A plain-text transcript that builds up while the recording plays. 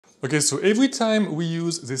Okay, so every time we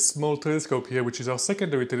use this small telescope here, which is our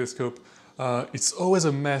secondary telescope, it's always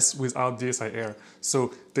a mess without DSI air.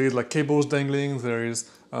 So there is like cables dangling, there is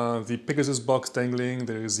the Pegasus box dangling,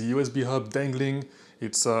 there is the USB hub dangling.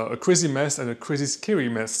 It's a crazy mess and a crazy scary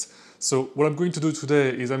mess. So what I'm going to do today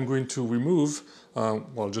is I'm going to remove,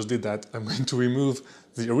 well, just did that. I'm going to remove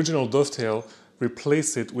the original dovetail,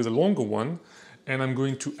 replace it with a longer one, and I'm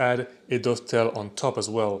going to add a dovetail on top as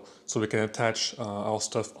well, so we can attach our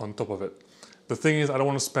stuff on top of it. The thing is, I don't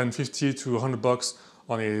want to spend 50 to 100 bucks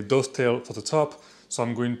on a dovetail for the top, so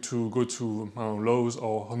I'm going to go to Lowe's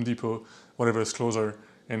or Home Depot, whatever is closer,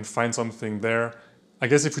 and find something there. I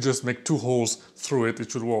guess if we just make 2 holes through it, it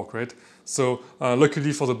should work, right? So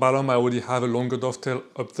luckily for the bottom, I already have a longer dovetail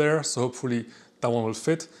up there, so hopefully that one will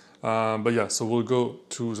fit. But yeah, so we'll go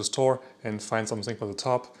to the store and find something for the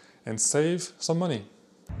top and save some money.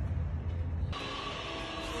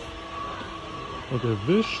 Okay,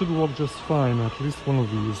 this should work just fine, at least one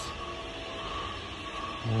of these.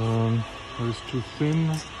 That is too thin.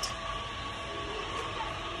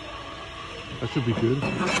 That should be good.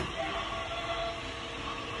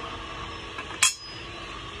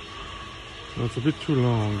 No, it's a bit too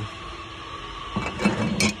long.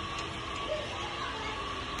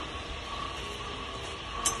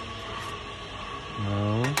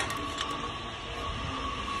 No.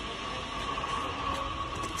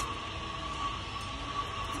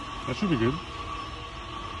 That should be good.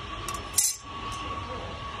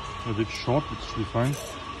 A bit short, but it should be fine.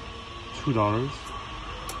 $2.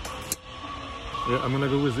 Yeah, I'm gonna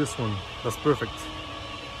go with this one. That's perfect.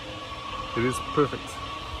 It is perfect.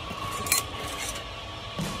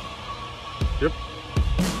 Yep.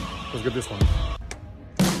 Let's get this one.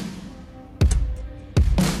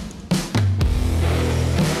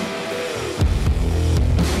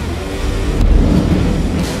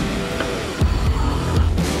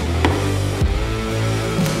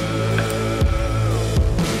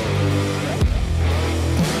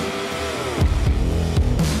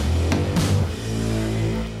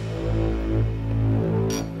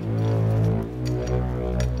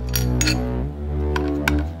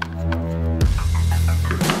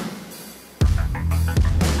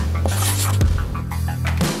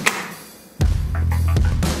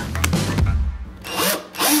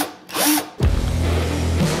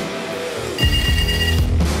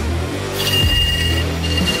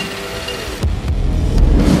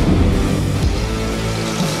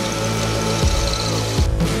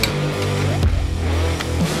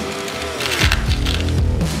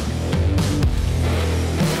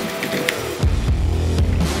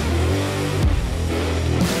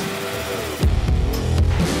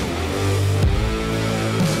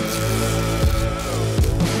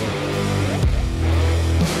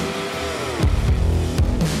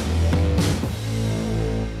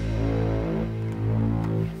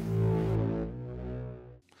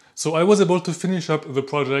 So I was able to finish up the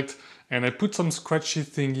project, and I put some scratchy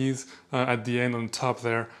thingies at the end on top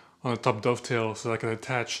there, on the top dovetail, so I can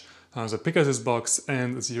attach the Pegasus box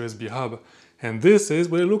and the USB hub. And this is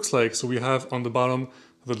what it looks like. So we have on the bottom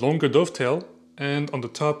the longer dovetail, and on the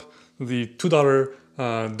top the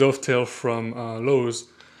 $2 dovetail from Lowe's.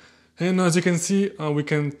 And as you can see, we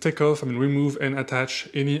can take off, remove and attach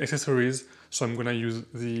any accessories. So I'm gonna use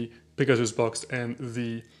the Pegasus box and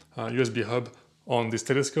the USB hub on this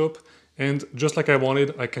telescope, and just like I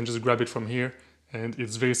wanted, I can just grab it from here, and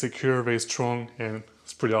it's very secure, very strong, and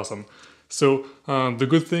it's pretty awesome. So the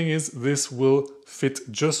good thing is this will fit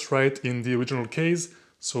just right in the original case.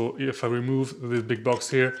 So if I remove this big box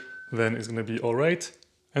here, then it's gonna be all right.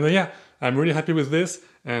 And yeah, I'm really happy with this,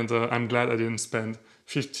 and I'm glad I didn't spend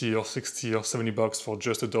 50 or 60 or 70 bucks for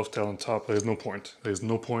just a dovetail on top. There's no point. There's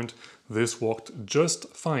no point. This worked just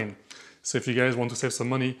fine. So if you guys want to save some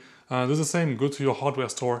money, do the same. Go to your hardware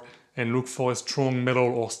store and look for a strong metal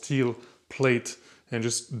or steel plate and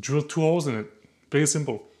just drill 2 holes in it. Very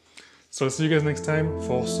simple. So I'll see you guys next time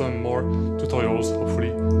for some more tutorials,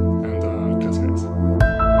 hopefully. And